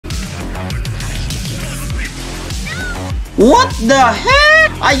What the heck?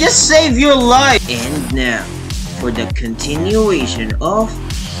 I just saved your life! And now, for the continuation of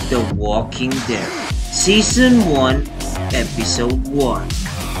The Walking Dead, Season 1, Episode 1.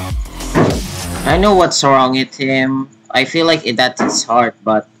 I know what's wrong with him. I feel like that's his heart,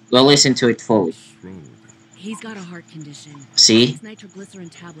 but we'll listen to it fully. He's got a heart condition. See? He takes nitroglycerin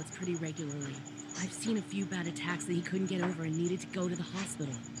tablets pretty regularly. I've seen a few bad attacks that he couldn't get over and needed to go to the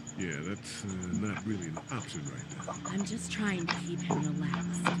hospital. Yeah, that's not really an option right now. I'm just trying to keep him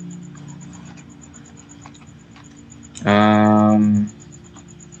relaxed.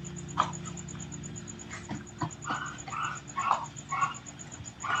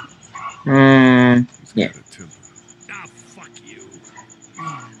 Yeah. Ah, fuck you.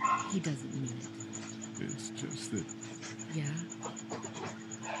 Yeah, he doesn't mean it. It's just that. Yeah?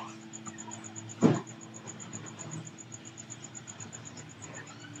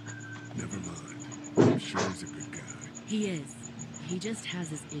 Never mind. I'm sure he's a good guy. He is. He just has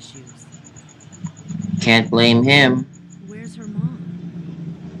his issues. Can't blame him. Where's her mom?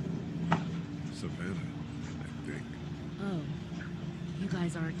 Savannah, I think. Oh, you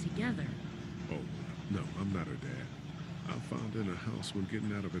guys aren't together. Oh, no, I'm not her dad. I found her in a house when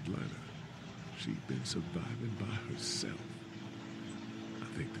getting out of Atlanta. She'd been surviving by herself. I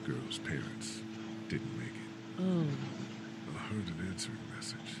think the girl's parents didn't make it. Oh. I heard an answering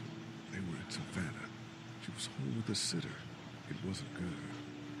message. They were in Savannah. She was home with a sitter. It wasn't good.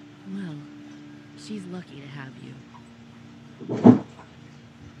 Well, she's lucky to have you.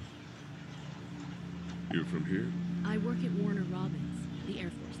 You're from here? I work at Warner Robins, the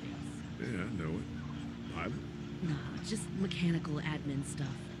Air Force Base. Yeah, I know it. Pilot? No, just mechanical admin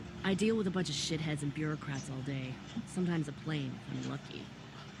stuff. I deal with a bunch of shitheads and bureaucrats all day. Sometimes a plane, if I'm lucky.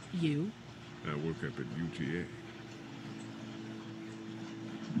 You? I work up at UGA.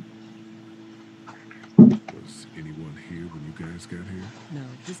 Was anyone here when you guys got here? No,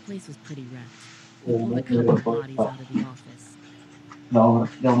 this place was pretty wrecked. We pulled a couple of bodies out of the office.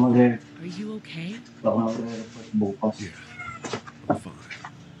 Are you okay? Yeah, I'm fine.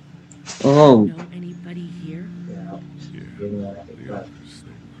 Oh. Know anybody here? Yeah, the others,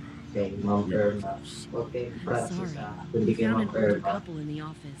 they were close. I'm sorry. We found an older couple in the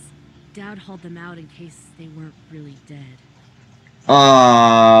office. Dad hauled them out in case they weren't really dead.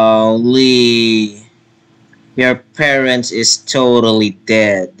 Oh, Lee. Your parents is totally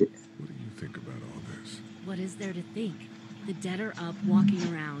dead. What do you think about all this? What is there to think? The dead are up, walking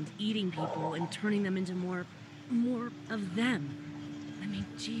around, eating people, and turning them into more of them. I mean,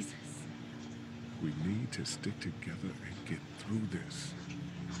 Jesus. We need to stick together and get through this.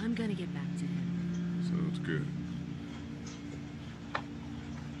 I'm gonna get back to him. Sounds good.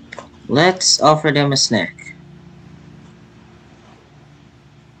 Let's offer them a snack.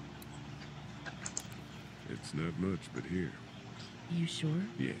 It's not much, but here. You sure?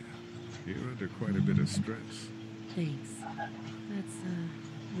 Yeah, you're under quite a bit of stress. Thanks. That's,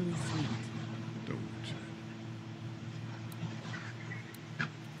 really sweet. Don't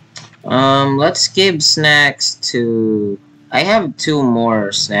you? Let's give snacks to... I have 2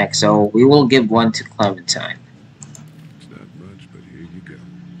 more snacks, so we will give one to Clementine. It's not much, but here you go.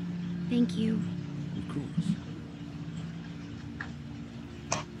 Thank you. Of course.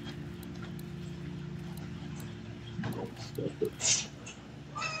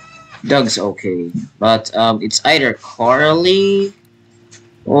 Doug's okay, but it's either Carly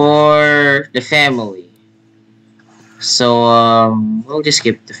or the family. So we'll just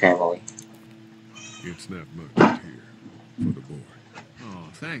give the family. It's not much here for the boy. Oh,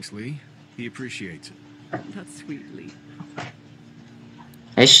 thanks, Lee. He appreciates it. That's sweet, Lee.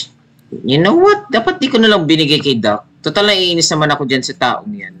 You know what? Dapat di ko na lang binigay kay Doc. Total naiinis naman ako dyan sa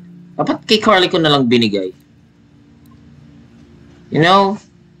taong yan. Dapat kay Carly ko na lang binigay. You know?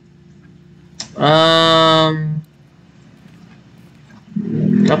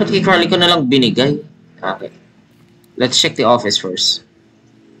 Dapat kay Carly ko na lang binigay. Okay. Let's check the office first.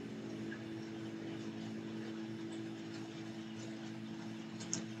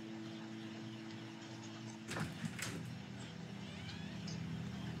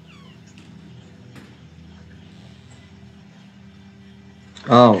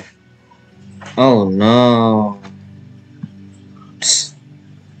 Oh. Oh no. Psst.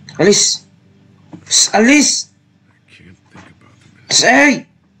 Alice. Psst, Alice. I can't think about them. Psst, hey.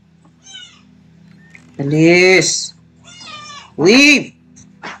 Alice. Leave.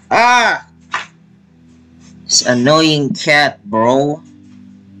 Ah. This annoying cat, bro.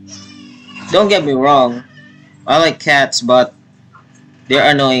 Don't get me wrong. I like cats, but they're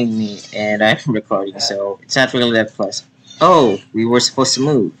annoying me, and I'm recording, so it's not really that pleasant. Oh, we were supposed to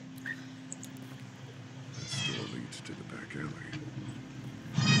move. This door leads to the back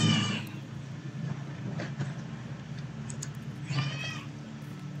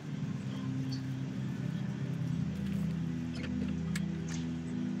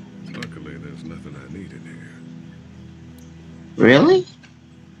there's nothing I need in here. Really?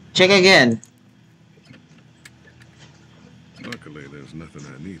 Check again. Luckily, there's nothing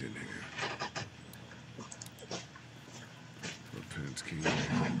I need in here. My parents came here to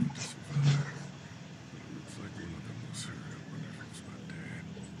survive. Looks like one of them was hurt. I wonder if it was my dad.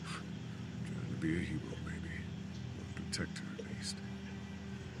 Trying to be a hero, maybe. Or a protector, at least.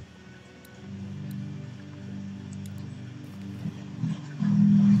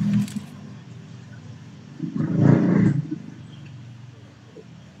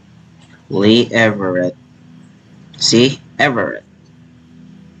 Lee Everett. See? Everett.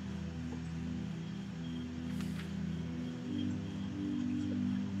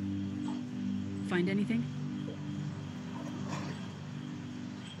 Find anything?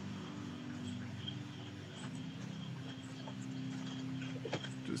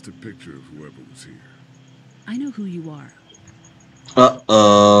 Just a picture of whoever was here. I know who you are.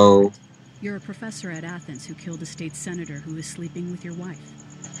 Uh-oh. You're a professor at Athens who killed a state senator who was sleeping with your wife.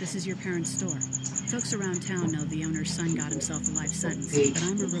 This is your parents' store. Folks around town know the owner's son got himself a life sentence, but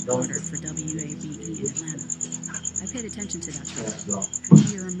I'm a reporter for WABE in Atlanta. I paid attention to that show.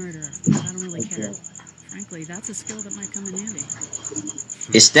 You're a murderer, but I don't really care. Frankly, that's a skill that might come in handy.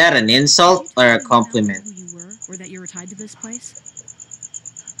 Is that an insult or a compliment? Who you were, or that you were tied to this place?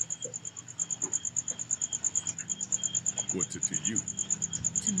 What's it to you?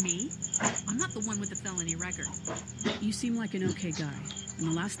 To me? I'm not the one with the felony record. You seem like an okay guy, and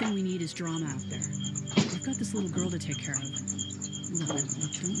the last thing we need is drama out there. We've got this little girl to take care of. Look,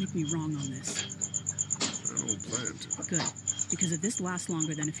 don't make me wrong on this. I don't plan to. Good, because if this lasts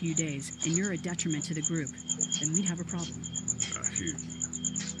longer than a few days, and you're a detriment to the group, then we'd have a problem. I hear you.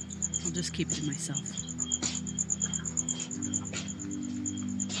 I'll just keep it to myself.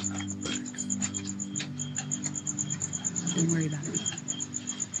 Thanks. Don't worry about it.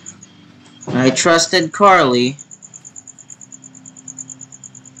 I trusted Carly.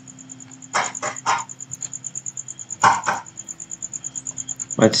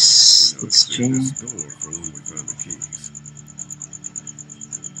 Let's change. This door for when we found the keys.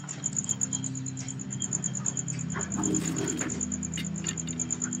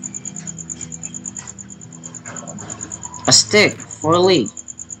 A stick for Lee.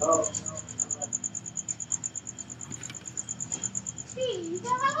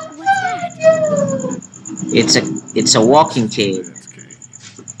 It's a walking cane. Dad's cane.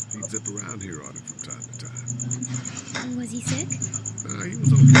 He'd zip around here on it from time to time. Was he sick? He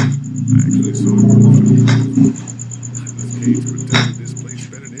was okay. I actually saw him walk through. This cane's protected this place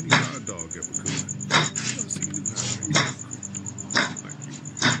better than any guard dog ever could. Plus, he knew how to make it like you.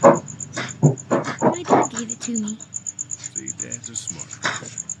 My dad gave it to me. See, dads are smart.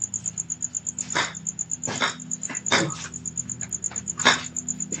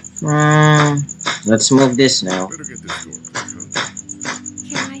 Let's move this now. Better get this door clear, huh?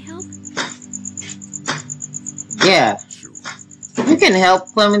 Can I help? Yeah, Sure. you can help,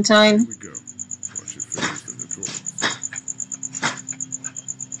 Here Clementine. we go. Wash your fingers in the drawers.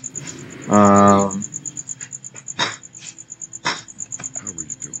 Um, How are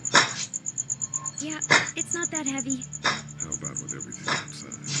you doing? Yeah, it's not that heavy. How about with everything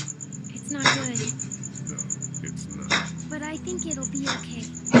outside? It's not good, No, it's not. but I think it'll be okay.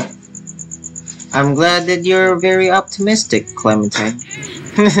 I'm glad that you're very optimistic, Clementine.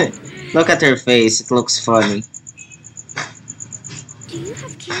 Look at her face, it looks funny. Do you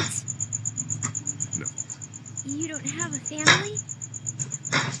have kids? No. You don't have a family?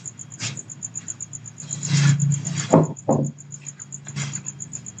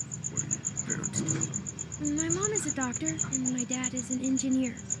 What are your parents doing? My mom is a doctor, and my dad is an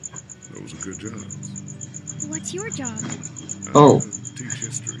engineer. Those are good jobs. What's your job? Oh. Teach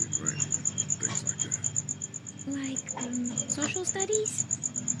history and writing. Things like that. Like, social studies?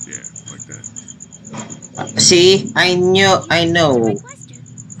 Yeah, like that. See, I know. My question.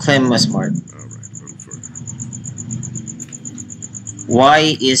 Clem was smart. All right, a little further.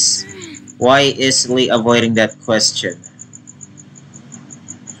 Why is Lee avoiding that question?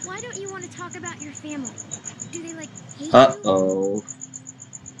 Why don't you want to talk about your family? Do they, like, hate you? Uh-oh.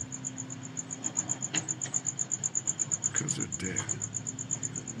 Because they're dead.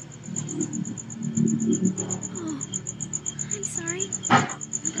 Oh, I'm sorry.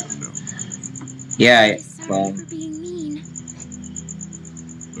 You didn't know. Yeah, I'm sorry well, for being mean.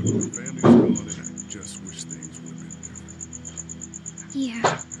 Look, the family's gone, and I just wish things would have been different. Yeah.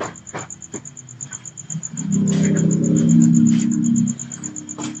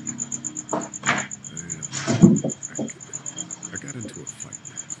 I got into a fight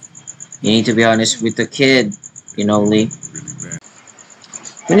there. you need to be honest with the kid, you know, Lee. Really bad.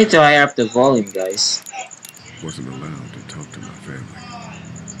 We need to higher up the volume, guys. Wasn't allowed to talk to my family.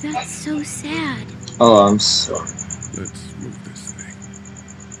 That's so sad. Oh, I'm sorry. Let's move this thing.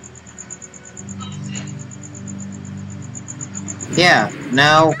 Yeah,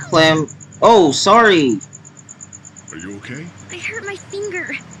 now Clem. Oh, sorry. Are you okay? I hurt my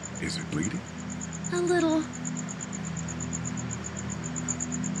finger. Is it bleeding? A little.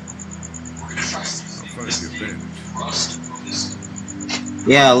 I'll find you a bandage.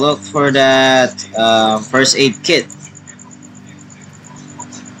 Yeah, look for that first aid kit.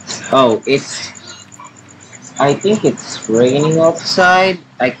 Oh, I think it's raining outside.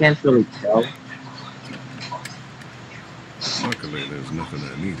 I can't really tell. Luckily, there's nothing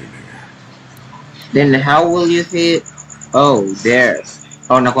I need in here. Then how will you hit? Oh, there.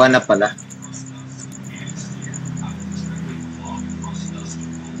 Oh, nakuha na pala.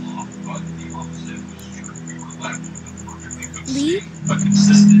 Lee? Yeah.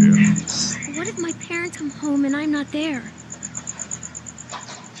 What if my parents come home and I'm not there?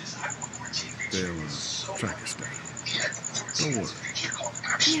 They'll track us down. Don't worry.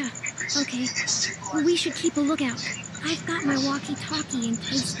 Yeah, okay. Well, we should keep a lookout. I've got my walkie-talkie in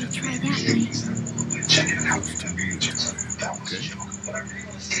case they try that way.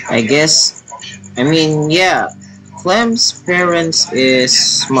 Okay? I guess. I mean, yeah. Clem's parents is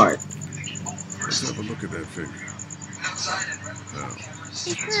smart. Let's have a look at that finger. Now,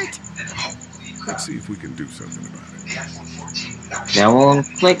 It hurt. let's see if we can do something about it. That won't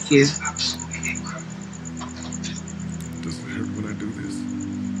click you. Does it hurt when I do this?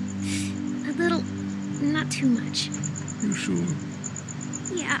 A little. Not too much. You sure?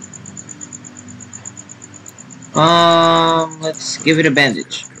 Yeah. Let's give it a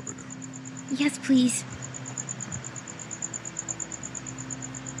bandage. Covered up. Yes, please.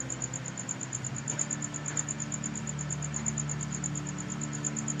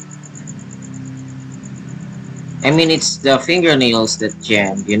 I mean, it's the fingernails that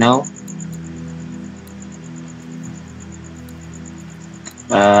jammed, you know?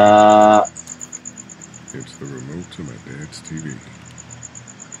 It's the remote to my dad's TV.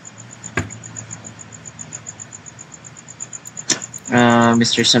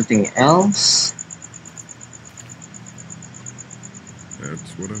 Mr. Something else?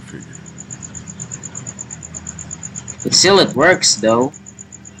 That's what I figured. But still, it works, though.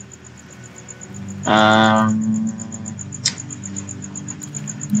 How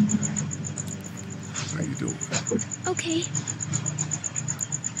you doing? Okay.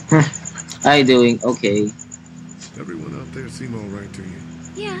 How you doing? Okay. Everyone out there seem all right to you?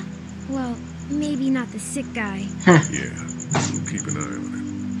 Yeah. Well, maybe not the sick guy. Yeah. We'll keep an eye on it.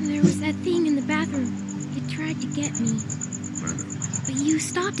 There was that thing in the bathroom. It tried to get me. I know. But you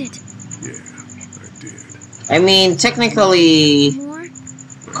stopped it. Yeah, I did. I mean, technically, More?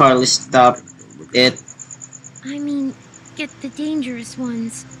 Carly stopped Go look it. I mean, get the dangerous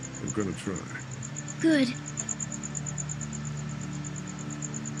ones. I'm gonna try. Good.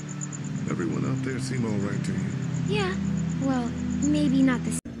 Everyone out there seem all right to you? Yeah. Well, maybe not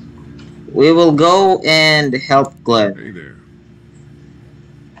the. We will go and help Glenn. Hey there.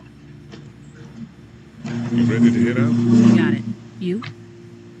 You ready to head out? Got it. You?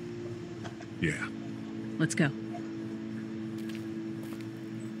 Yeah. Let's go.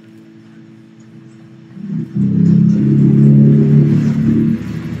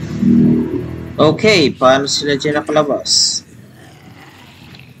 Okay, paano sila dyan nakalabas?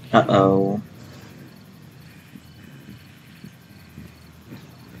 Uh-oh.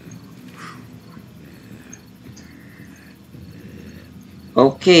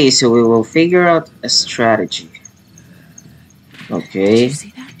 Okay, so we will figure out a strategy. Did Okay, you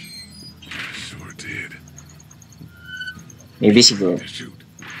see that? Sure did. maybe si Glenn. Shoot.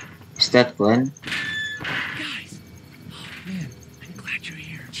 Is that Glenn? Guys! Oh, man, I'm glad you're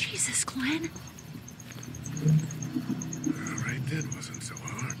here. Jesus, Glenn. Right then wasn't so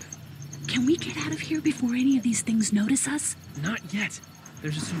hard. Can we get out of here before any of these things notice us? Not yet.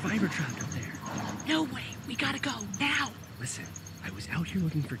 There's a survivor trap up there. No way. We gotta go now. Listen, I was out here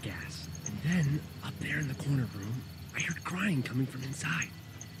looking for gas, and then, up there in the corner room, I heard crying coming from inside.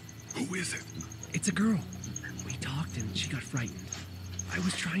 Who is it? It's a girl. We talked and she got frightened. I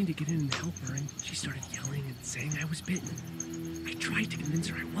was trying to get in and help her, and she started yelling and saying I was bitten. I tried to convince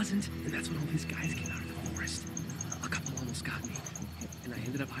her I wasn't, and that's when all these guys came out of the forest. A couple almost got me, and I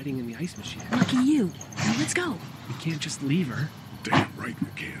ended up hiding in the ice machine. Lucky you. Now let's go. We can't just leave her. Damn right we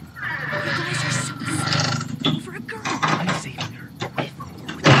can. You guys are so sweet. Over a girl. I'm saving her. With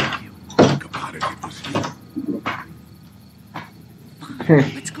or without you. Think about it, it was you.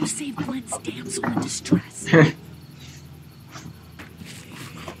 Let's go save Glenn's damsel in distress.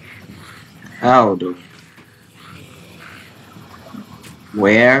 How do?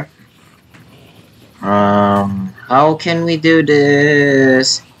 Where? How can we do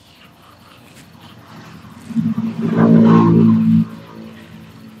this?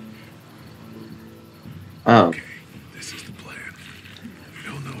 Oh. Okay, this is the plan. We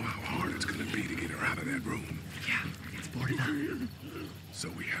don't know how hard it's gonna be to get her out of that room. Yeah, it's boarded up. So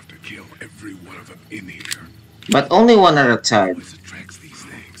we have to kill every one of them in here. But only one at a time. What attracts these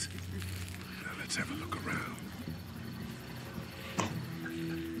things? Now let's have a look around.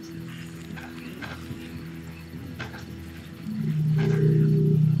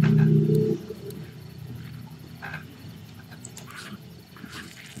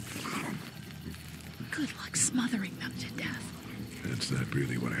 Good luck smothering them to death. That's not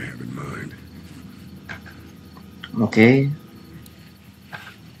really what I have in mind. Okay.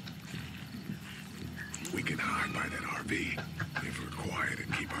 We can hide by that RV if we're quiet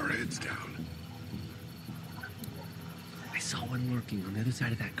and keep our heads down. I saw one lurking on the other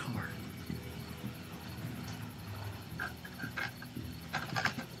side of that car.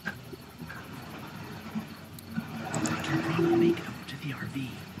 I can probably make it over to the RV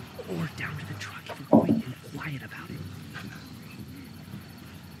or down to the truck if we're quick and quiet about it.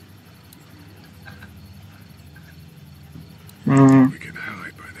 We can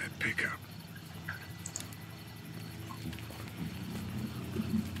hide by that pickup.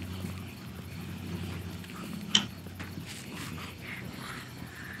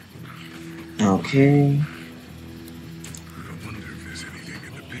 Okay. I wonder if there's anything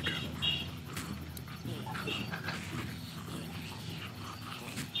in the pickup.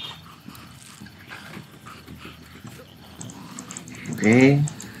 Okay. I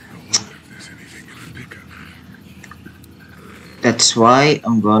wonder if there's anything in the pickup. That's why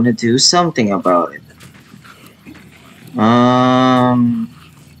I'm gonna do something about it.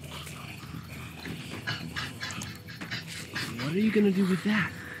 What are you gonna do with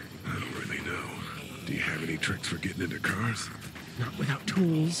that? I don't really know. Do you have any tricks for getting into cars? Not without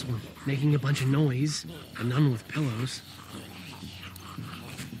tools or making a bunch of noise, and none with pillows.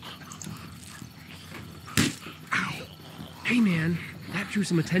 Ow! Hey man, that drew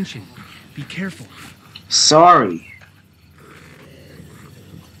some attention. Be careful. Sorry.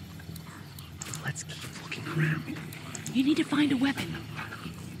 Let's keep looking around. You need to find a weapon.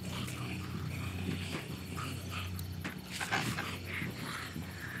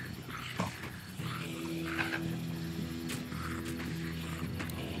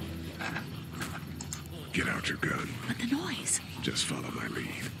 Get out your gun. But the noise. Just follow my lead.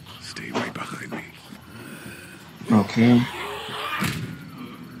 Stay right behind me. Okay.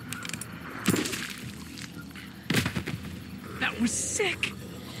 That was sick.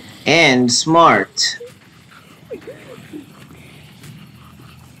 And smart.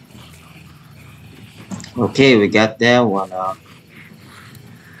 Okay, we got that one up.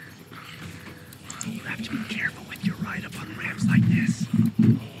 You have to be careful with your ride up on ramps like this.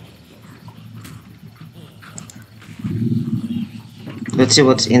 Let's see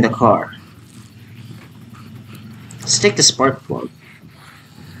what's in the car. Let's take the spark plug.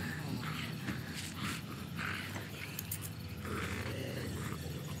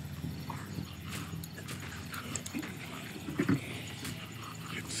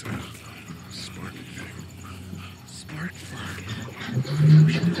 It's a spark thing. Spark plug.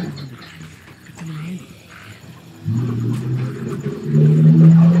 We should have found it. Good thing I'm handy.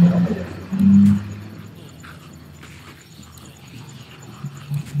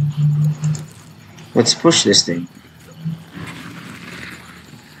 Let's push this thing.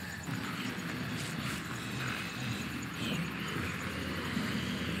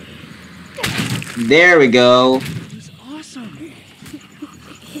 There we go. It was awesome.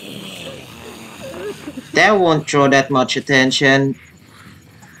 That won't draw that much attention.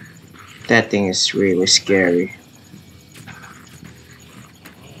 That thing is really scary.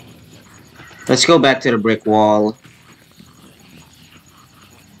 Let's go back to the brick wall.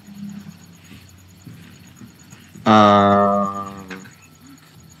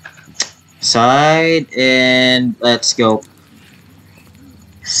 Side and let's go.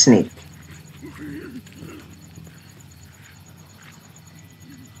 Sneak.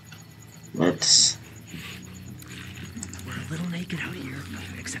 Let's. We're a little naked out here,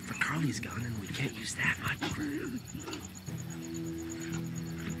 except for Carly's gun, and we can't use that much.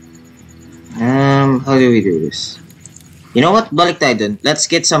 How do we do this? You know what? Balik tayo dun. Let's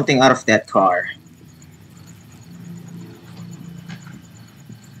get something out of that car.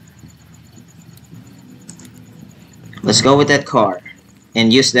 Let's go with that car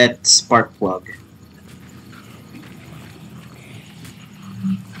and use that spark plug.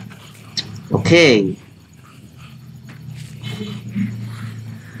 Okay.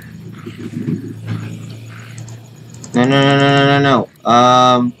 No.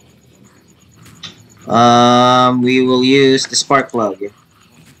 We will use the spark plug. Wait.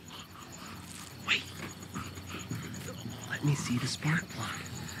 Let me see the spark plug.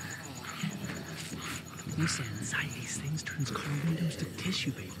 You said inside these things turns car windows to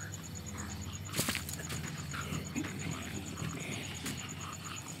tissue paper.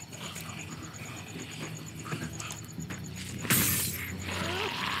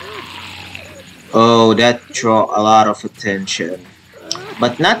 Oh, that draw a lot of attention.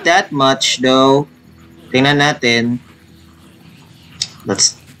 But not that much though. Tingnan natin.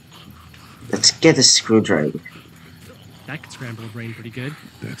 Let's get a screwdriver. That could scramble a brain pretty good.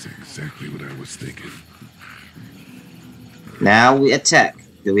 That's exactly what I was thinking. Now we attack.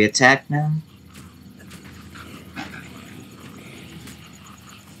 Do we attack now?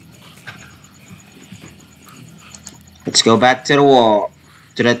 Let's go back to the wall.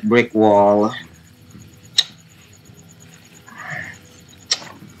 To that brick wall.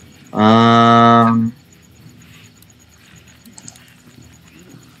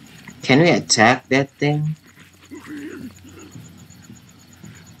 Can we attack that thing? I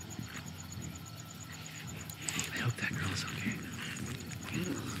hope that girl's okay.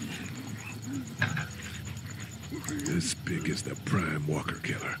 As big as the prime walker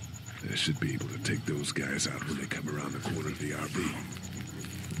killer. I should be able to take those guys out when they come around the corner of the RV.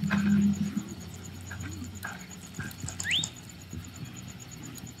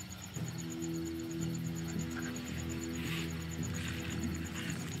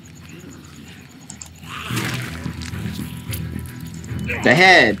 The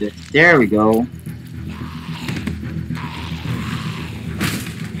head. There we go.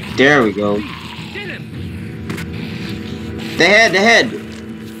 There we go. The head.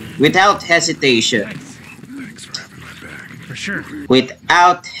 Without hesitation. Thanks for having my back. For sure.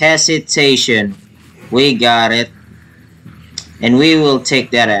 Without hesitation. We got it. And we will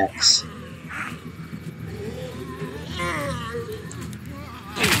take that axe.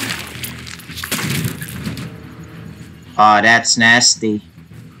 Oh, that's nasty.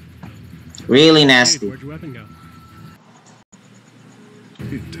 Really nasty. Where'd your weapon go?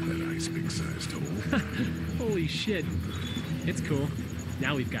 Into that ice big-sized hole. Holy shit. It's cool.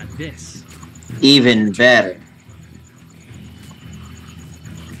 Now we've got this. Even better.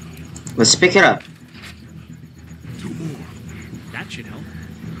 Let's pick it up. 2 more. That should help.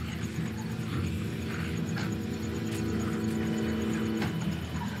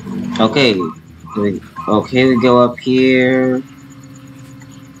 Okay. Okay, we go up here.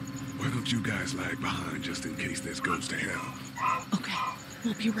 Why don't you guys lag behind just in case this goes to hell? Okay,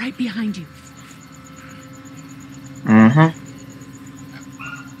 we'll be right behind you.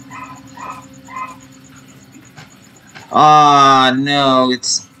 Oh no,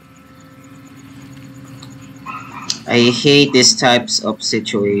 I hate these types of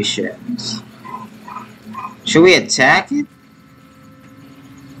situations. Should we attack it?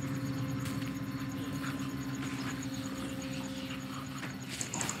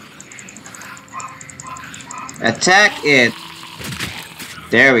 Attack it!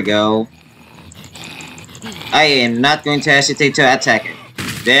 There we go. I am not going to hesitate to attack it.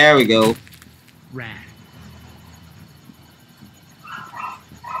 There we go. Rad.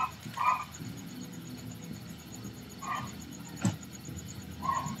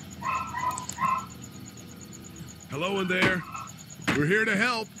 Hello in there. We're here to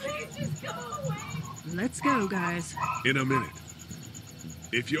help. Please just go away. Let's go, guys. In a minute.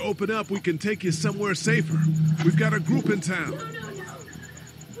 If you open up, we can take you somewhere safer. We've got a group in town. No.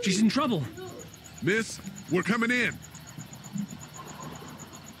 She's in trouble. Miss, we're coming in.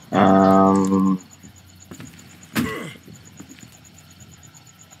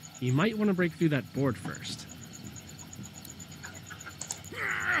 You might want to break through that board first.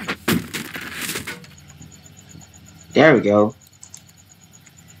 There we go.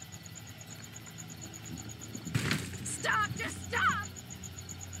 Stop, just stop.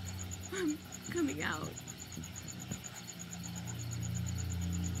 I'm coming out.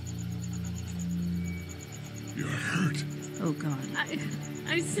 You're hurt. Oh god.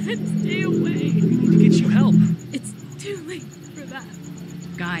 I said stay away. We need to get you help. It's too late for that.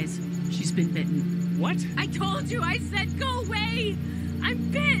 Guys, she's been bitten. What? I told you, I said go away.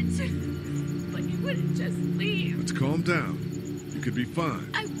 I'm bit. But you wouldn't just leave. Let's calm down. You could be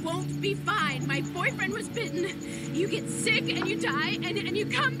fine. I won't be fine. My boyfriend was bitten. You get sick and you die and you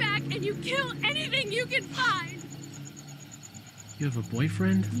come back and you kill anything you can find. You have a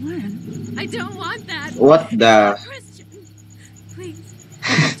boyfriend? When? I don't want that. What the? Christian, please,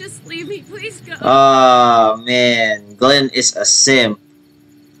 Just leave me. Please go. Oh man, Glenn is a simp.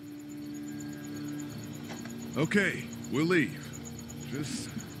 Okay, we'll leave. Just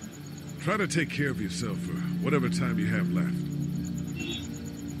try to take care of yourself for whatever time you have left.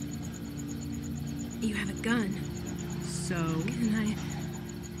 You have a gun. So, Can I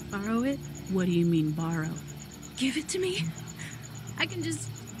borrow it? what do you mean borrow? Give it to me. I can just,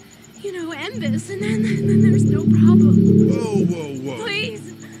 end this, and then there's no problem. Whoa, whoa, whoa.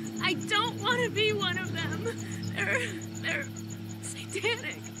 Please, I don't want to be one of them. They're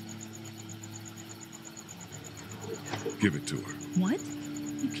satanic. Give it to her. What?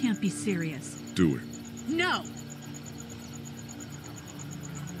 You can't be serious. Do it. No.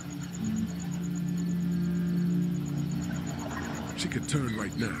 She could turn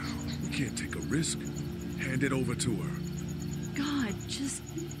right now. We can't take a risk. Hand it over to her. God, just...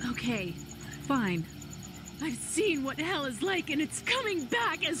 Okay, fine. I've seen what hell is like, and it's coming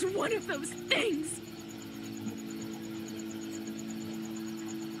back as one of those things.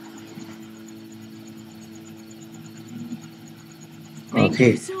 Thank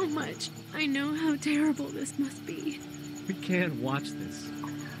Okay. you so much. I know how terrible this must be. We can't watch this.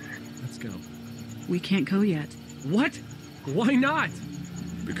 Let's go. We can't go yet. What? Why not?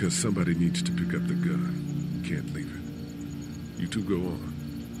 Because somebody needs to pick up the gun. Can't leave it. You two go on.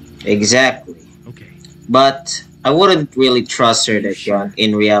 Exactly. Okay. But I wouldn't really trust her that gun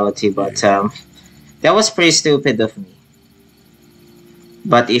in reality, but that was pretty stupid of me.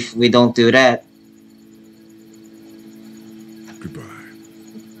 But if we don't do that, Goodbye.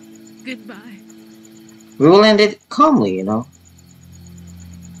 Goodbye. we will end it calmly, you know?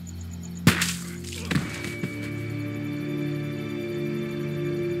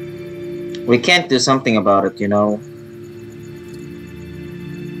 We can't do something about it, you know?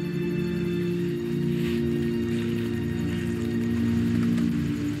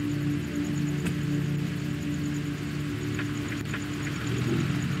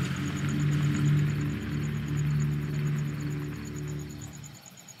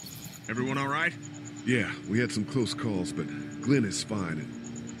 Everyone all right? Yeah, we had some close calls, but Glenn is fine,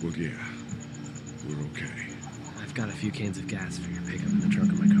 and, well, yeah, we're okay. I've got a few cans of gas for your pickup in the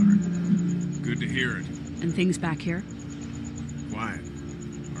trunk of my car. Good to hear it. And things back here? Quiet.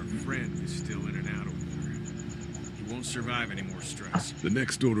 Our friend is still in and out over there. He won't survive any more stress. The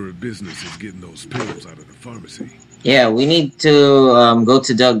next order of business is getting those pills out of the pharmacy. Yeah, we need to go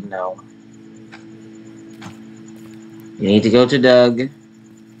to Doug now. We need to go to Doug.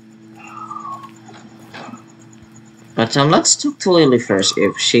 But let's talk to Lily first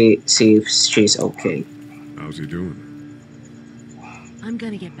see if she's okay. How's he doing? I'm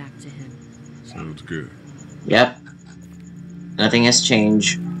gonna get back to him. Sounds good. Yep. Nothing has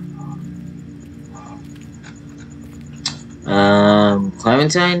changed.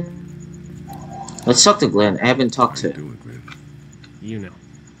 Clementine? Let's talk to Glenn. I haven't talked How to you him. doing, Glenn? You know.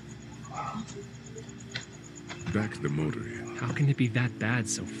 Back to the motor inn. How can it be that bad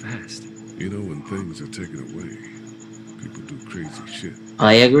so fast? You know, when things are taken away, people do crazy shit.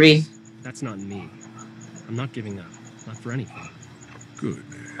 I agree. That's not me. I'm not giving up. Not for anything. Good,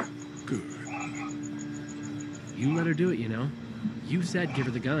 man. Good. You let her do it, you know. You said give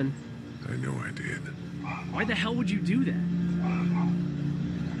her the gun. I know I did. Why the hell would you do that?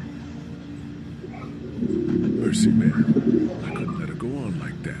 Mercy, man. I couldn't let her go on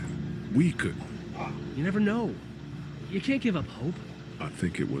like that. We couldn't. You never know. You can't give up hope. I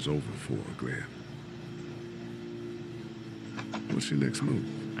think it was over for her, Glenn. What's your next move?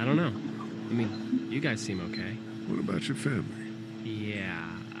 I don't know. I mean, you guys seem okay. What about your family? Yeah,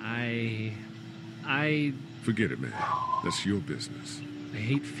 I Forget it, man. That's your business.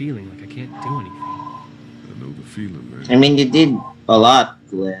 hate feeling like I can't do anything. I know the feeling, man. I mean, you did a lot,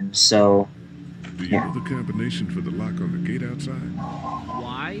 Glenn, so... Do you yeah. know the combination for the lock on the gate outside?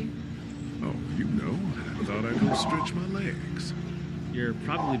 Why? Oh, you know. I thought I'd go stretch my legs. You're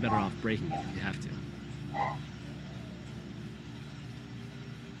probably better off breaking it if you have to.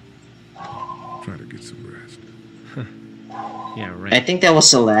 Try to get some rest. Yeah, right. I think that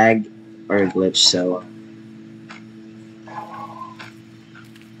was a lag or a glitch, so...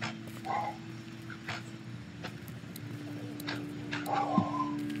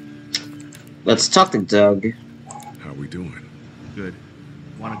 Let's talk to Doug. How we doing? Good.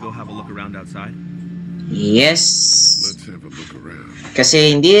 Want to go have a look around outside? Yes. Let's have a look around.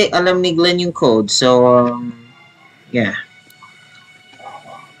 Kasi hindi alam ni Glenn yung code, so yeah.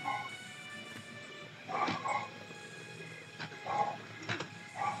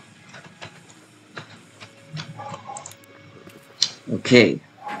 Okay.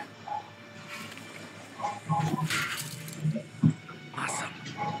 Awesome.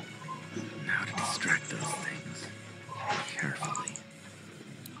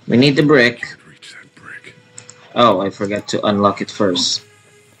 We need the brick. Can't reach that brick. Oh, I forgot to unlock it first.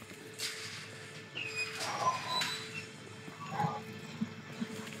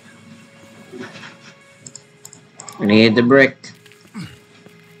 We need the brick.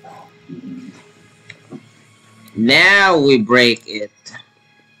 Now we break it.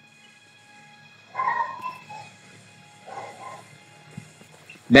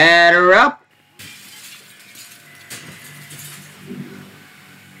 Batter up.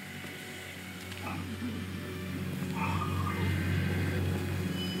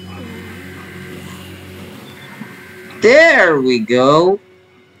 There we go.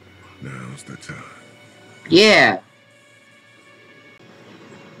 Now's the time. Yeah.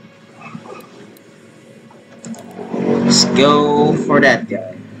 Let's go for that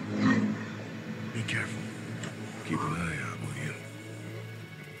guy. Be careful. Keep an eye out, will you?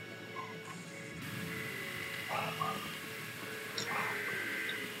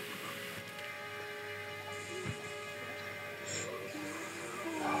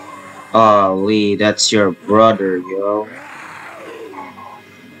 Oh, Lee, that's your brother, yo.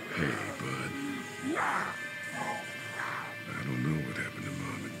 Hey, bud. I don't know what happened to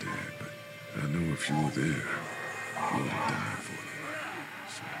Mom and Dad, but I know if you were there, you would have died for them.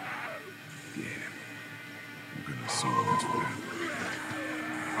 So, yeah. I'm gonna assume that's what happened.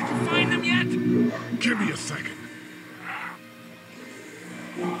 Did you find them yet? Give me a second.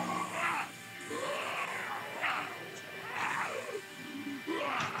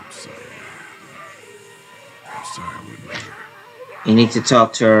 I'm sorry. I'm sorry I wasn't here. You need to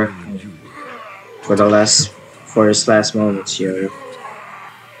talk to her I knew you were. for his last moments, yo.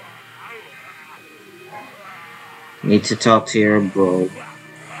 Need to talk to your bro.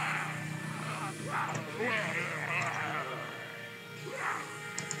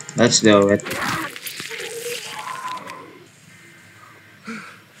 Let's do it.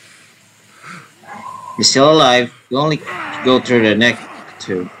 He's still alive. You only go through the neck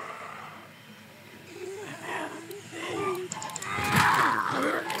too.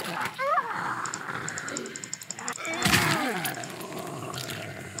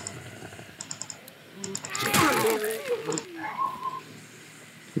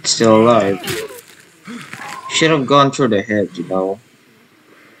 It's still alive. Should have gone through the head, you know.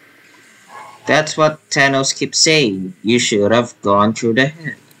 That's what Thanos keeps saying. You should have gone through the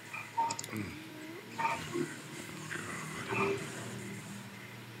head.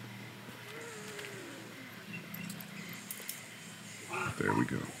 There we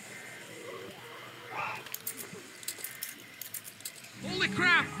go. Holy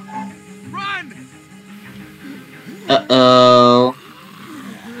crap! Run! Uh-oh.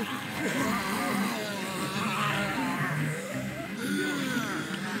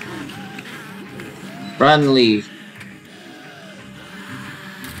 Run, Lee.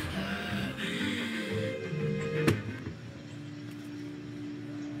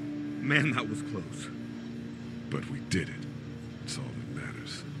 Man, that was close. But we did it. That's all that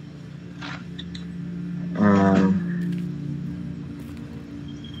matters.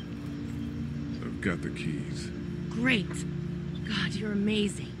 I've got the keys. Great. God, you're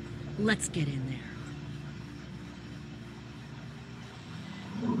amazing. Let's get in there.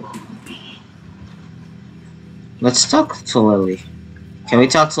 Let's talk to Lily. Can we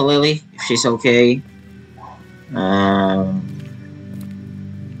talk to Lily if she's okay?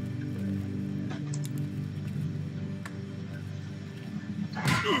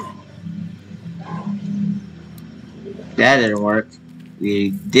 That didn't work.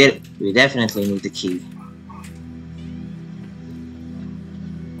 We definitely need the key.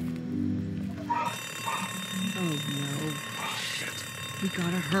 Oh no. Shit. We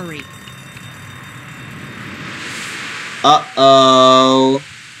gotta hurry. Uh-oh.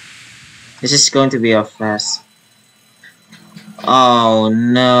 This is going to be a fast. Oh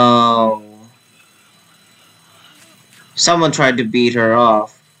no. Someone tried to beat her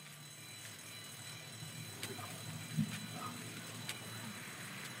off.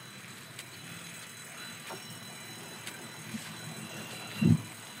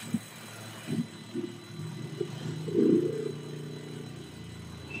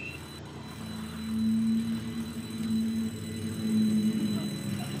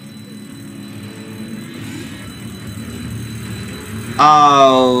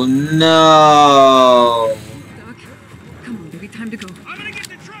 Oh no! Doc, come on, baby, time to go. I'm gonna get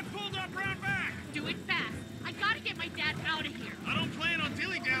the truck pulled up round back! Do it fast. I gotta get my dad out of here. I don't plan on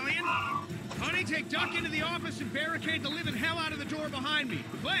dilly-dallying. Honey, take Duck into the office and barricade the living hell out of the door behind me.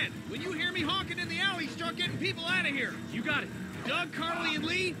 Glenn, when you hear me honking in the alley, start getting people out of here. You got it. Doug, Carly, and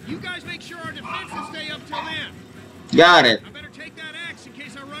Lee, you guys make sure our defenses stay up till then. Got it. I better take that axe in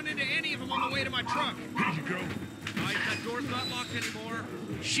case I run I'm on the way to my truck. Here you go. Guys, that door's not locked anymore.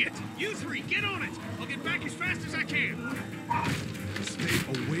 Shit! You three, get on it! I'll get back as fast as I can. Stay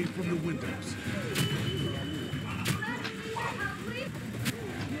away from the windows.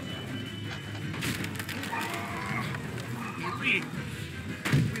 Lee,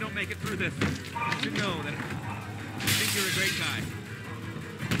 if we don't make it through this, you should know that I think you're a great guy.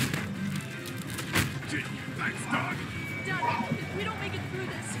 Gee, thanks, Doc. Doug, if we don't make it through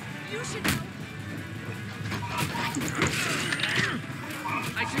this, you should know.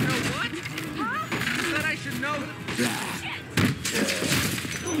 I should know what? Huh? You said I should know.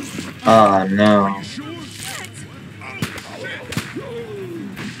 Oh no. You sure?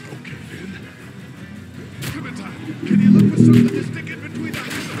 Okay, then. Clementine, can you look for something to stick in between the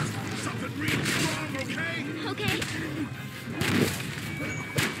handles? Something real strong, okay? Okay. Clementine,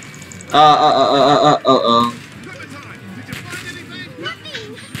 did you find anything?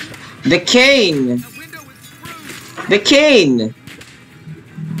 Nothing. The cane! The window is screwed. The cane!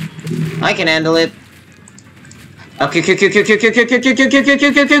 I can handle it. Okay, no.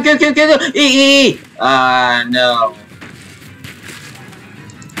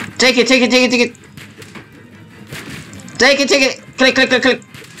 Take it. Take it. Click.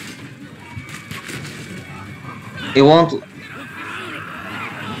 It won't.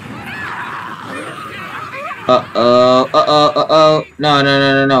 Uh-oh.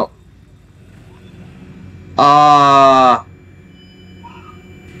 No.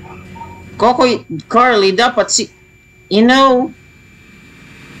 Coco, Carly, dapat si... You know...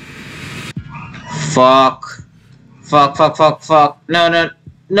 Fuck.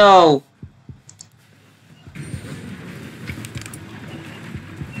 No.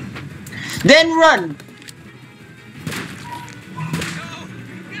 Then run!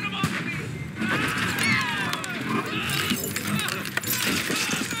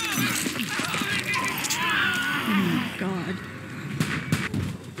 Oh, God.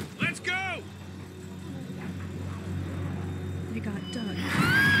 Let's go! They got Doug.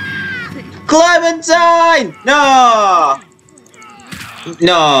 Clementine!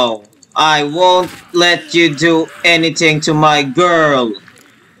 No, I won't let you do anything to my girl.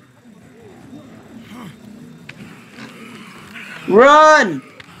 Run!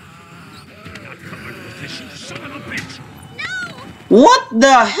 What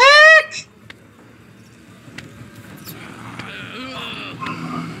the heck?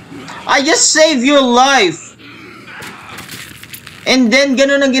 I just saved your life. And then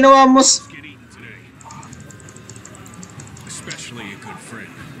ganun ang ginawa mo. Especially a good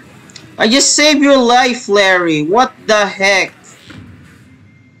friend. I just saved your life, Larry. What the heck?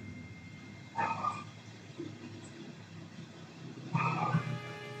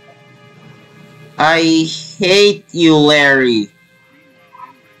 I hate you, Larry.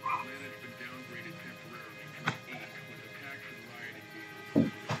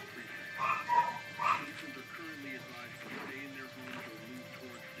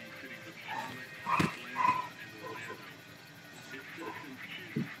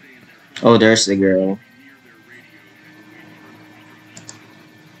 Oh, there's the girl.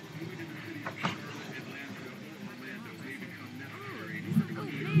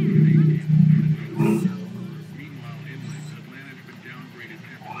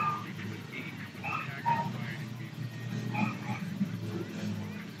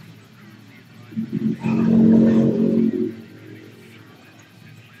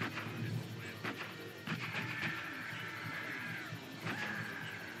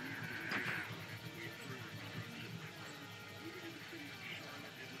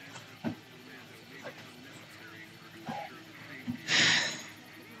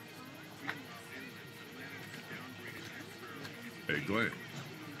 Hey, Glenn.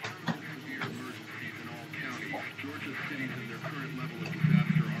 Georgia's cities and their current level of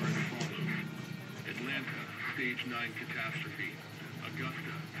disaster are as follows. Atlanta, stage 9 catastrophe.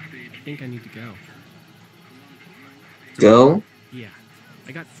 Augusta, stage... I think I need to go. Go? Yeah,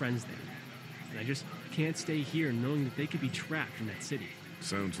 I got friends there. And I just can't stay here knowing that they could be trapped in that city.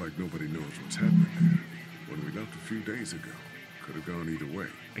 Sounds like nobody knows what's happening there. When we left a few days ago, could have gone either way.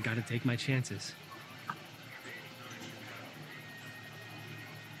 I gotta take my chances.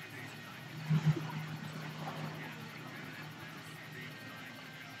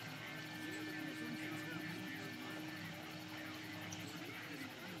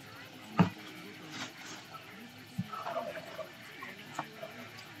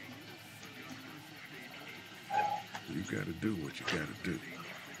 You gotta do what you gotta do.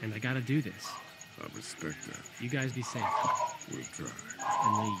 And I gotta do this. I respect that. You guys be safe. We'll try.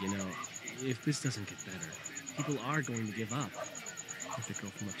 And Lee, you know, if this doesn't get better, people are going to give up. With the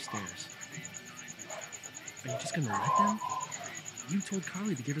girl from upstairs. Are you just gonna let them? You told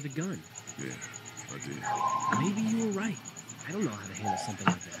Carly to give her the gun. Yeah, I did. Maybe you were right. I don't know how to handle something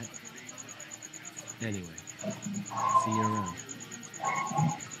like that. Anyway, see you around.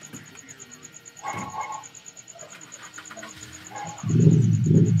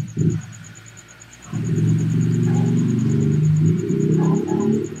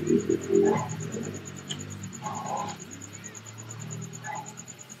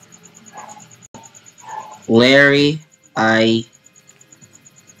 Larry, Hey,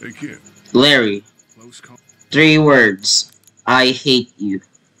 kid. Larry, Close call. 3 words. I hate you.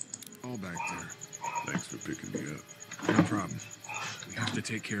 All back there. Thanks for picking me up. No problem. We have to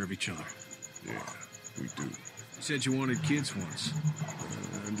take care of each other. Yeah, we do. You said you wanted kids once.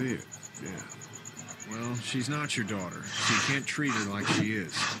 I did, yeah. Well, she's not your daughter, so you can't treat her like she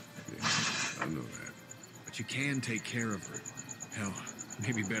is. Yeah, I know that. But you can take care of her. Hell,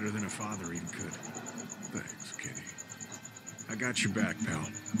 maybe better than a father even could. Thanks, Kenny. I got your back, pal.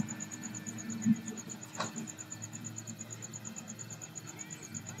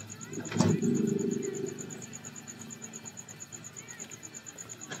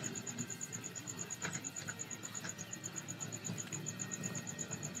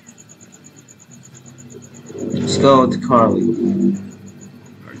 Let's go to Carly.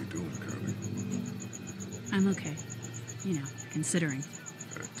 How you doing, Carly? I'm okay. You know, considering.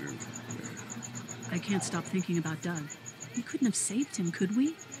 I do, yeah. I can't stop thinking about Doug. We couldn't have saved him, could we?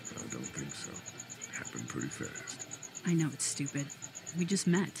 I don't think so. Happened pretty fast. I know it's stupid. We just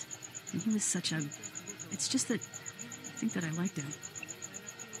met. And he was such a... It's just that... I think that I liked him.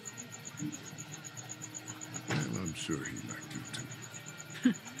 Well, I'm sure he liked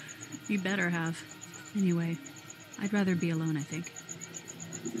you too. He better have. Anyway, I'd rather be alone, I think.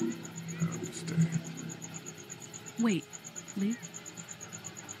 I understand. Wait, Lee?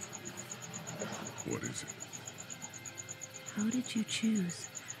 What is it? How did you choose?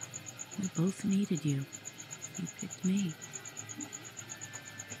 We both needed you. You picked me.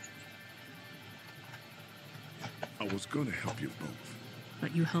 I was gonna help you both.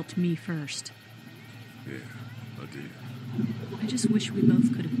 But you helped me first. Yeah, I did. I just wish we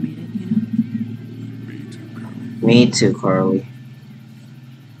both could have made it, you know? Me too, Carly. Me too, Carly.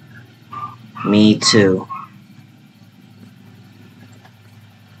 Me too.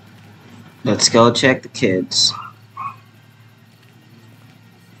 Let's go check the kids.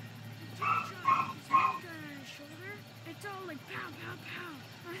 It's all like pow, pow, pow.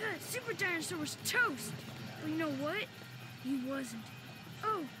 I thought Super Dinosaur was toast. Well, you know what? He wasn't.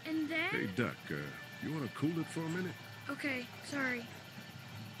 Oh, and then... Hey, Duck, you wanna cool it for a minute? Okay, sorry.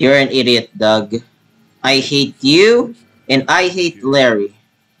 You're an idiot, Doug. I hate you, and I hate Larry.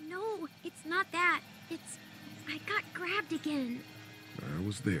 No, it's not that. It's... I got grabbed again. I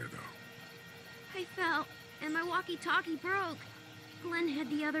was there, though. I fell, and my walkie-talkie broke. Glenn had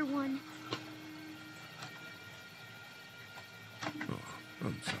the other one. Oh,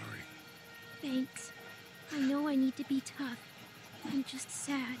 I'm sorry. Thanks. I know I need to be tough. I'm just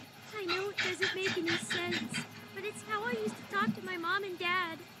sad. I know it doesn't make any sense, but it's how I used to talk to my mom and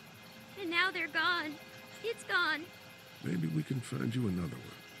dad. And now they're gone. It's gone. Maybe we can find you another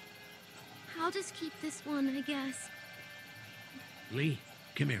one. I'll just keep this one, I guess. Lee,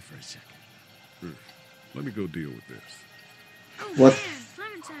 come here for a second. Let me go deal with this. Oh, What? man,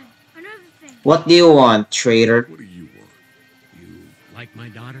 Clementine, another thing. What do you want, traitor? What do you want? You like my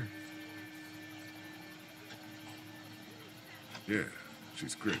daughter? Yeah,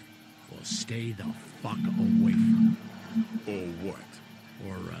 she's great. Well, stay the fuck away from her. Or what?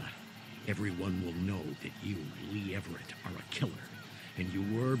 Or, everyone will know that you, Lee Everett, are a killer. And you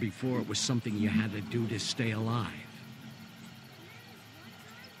were before it was something you had to do to stay alive.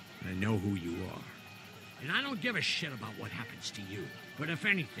 I know who you are. And I don't give a shit about what happens to you. But if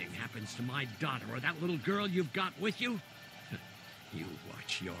anything happens to my daughter or that little girl you've got with you, you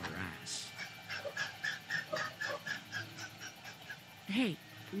watch your ass. Hey,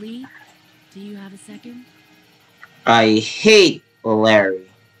 Lee, do you have a second? I hate Larry.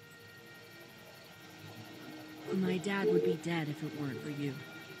 My dad would be dead if it weren't for you.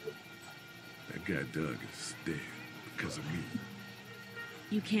 That guy Doug is dead because of me.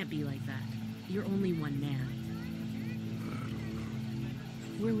 You can't be like that. You're only one man. I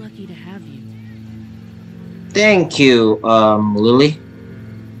don't know. We're lucky to have you. Thank you, Lily.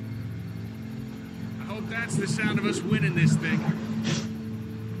 I hope that's the sound of us winning this thing.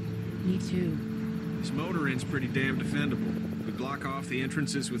 Me too. This motor inn's pretty damn defendable. We block off the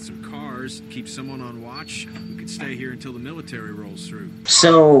entrances with some cars, keep someone on watch. We could stay here until the military rolls through.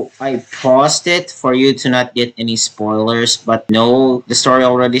 So I paused it for you to not get any spoilers, but know the story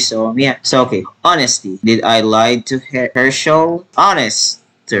already. So yeah. So okay, honesty. Did I lie to Herschel? Honest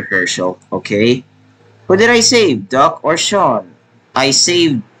to Herschel. Okay. Who did I save, Doc or Sean? I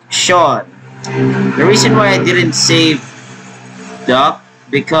saved Sean. The reason why I didn't save Doc,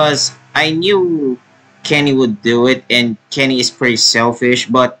 because I knew Kenny would do it, and Kenny is pretty selfish,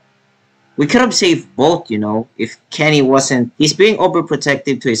 but we could have saved both, you know, if Kenny wasn't... He's being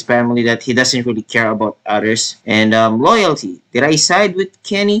overprotective to his family, that he doesn't really care about others. And loyalty. Did I side with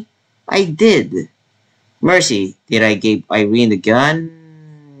Kenny? I did. Mercy. Did I give Irene the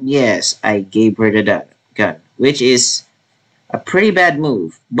gun? Yes, I gave her the gun, which is a pretty bad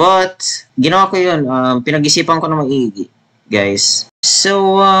move. But, ginawa ko yun. Pinag-isipan ko na maigi, guys.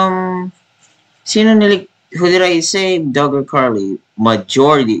 So, who did I say? Doug or Carly?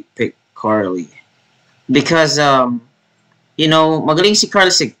 Majority picked Carly. Because, you know, magaling si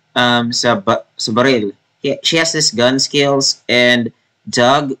Carly sa baril. She has this gun skills, and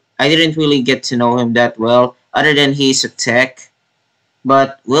Doug, I didn't really get to know him that well, other than he's a tech.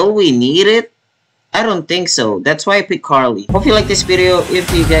 But will we need it? I don't think so. That's why I picked Carly. Hope you like this video.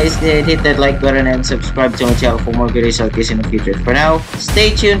 If you guys did, hit that like button and subscribe to my channel for more videos like this in the future. For now,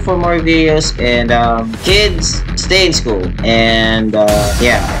 stay tuned for more videos, and kids, stay in school. And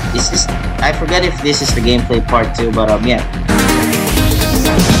yeah, this is, I forget if this is the gameplay part 2, but yeah.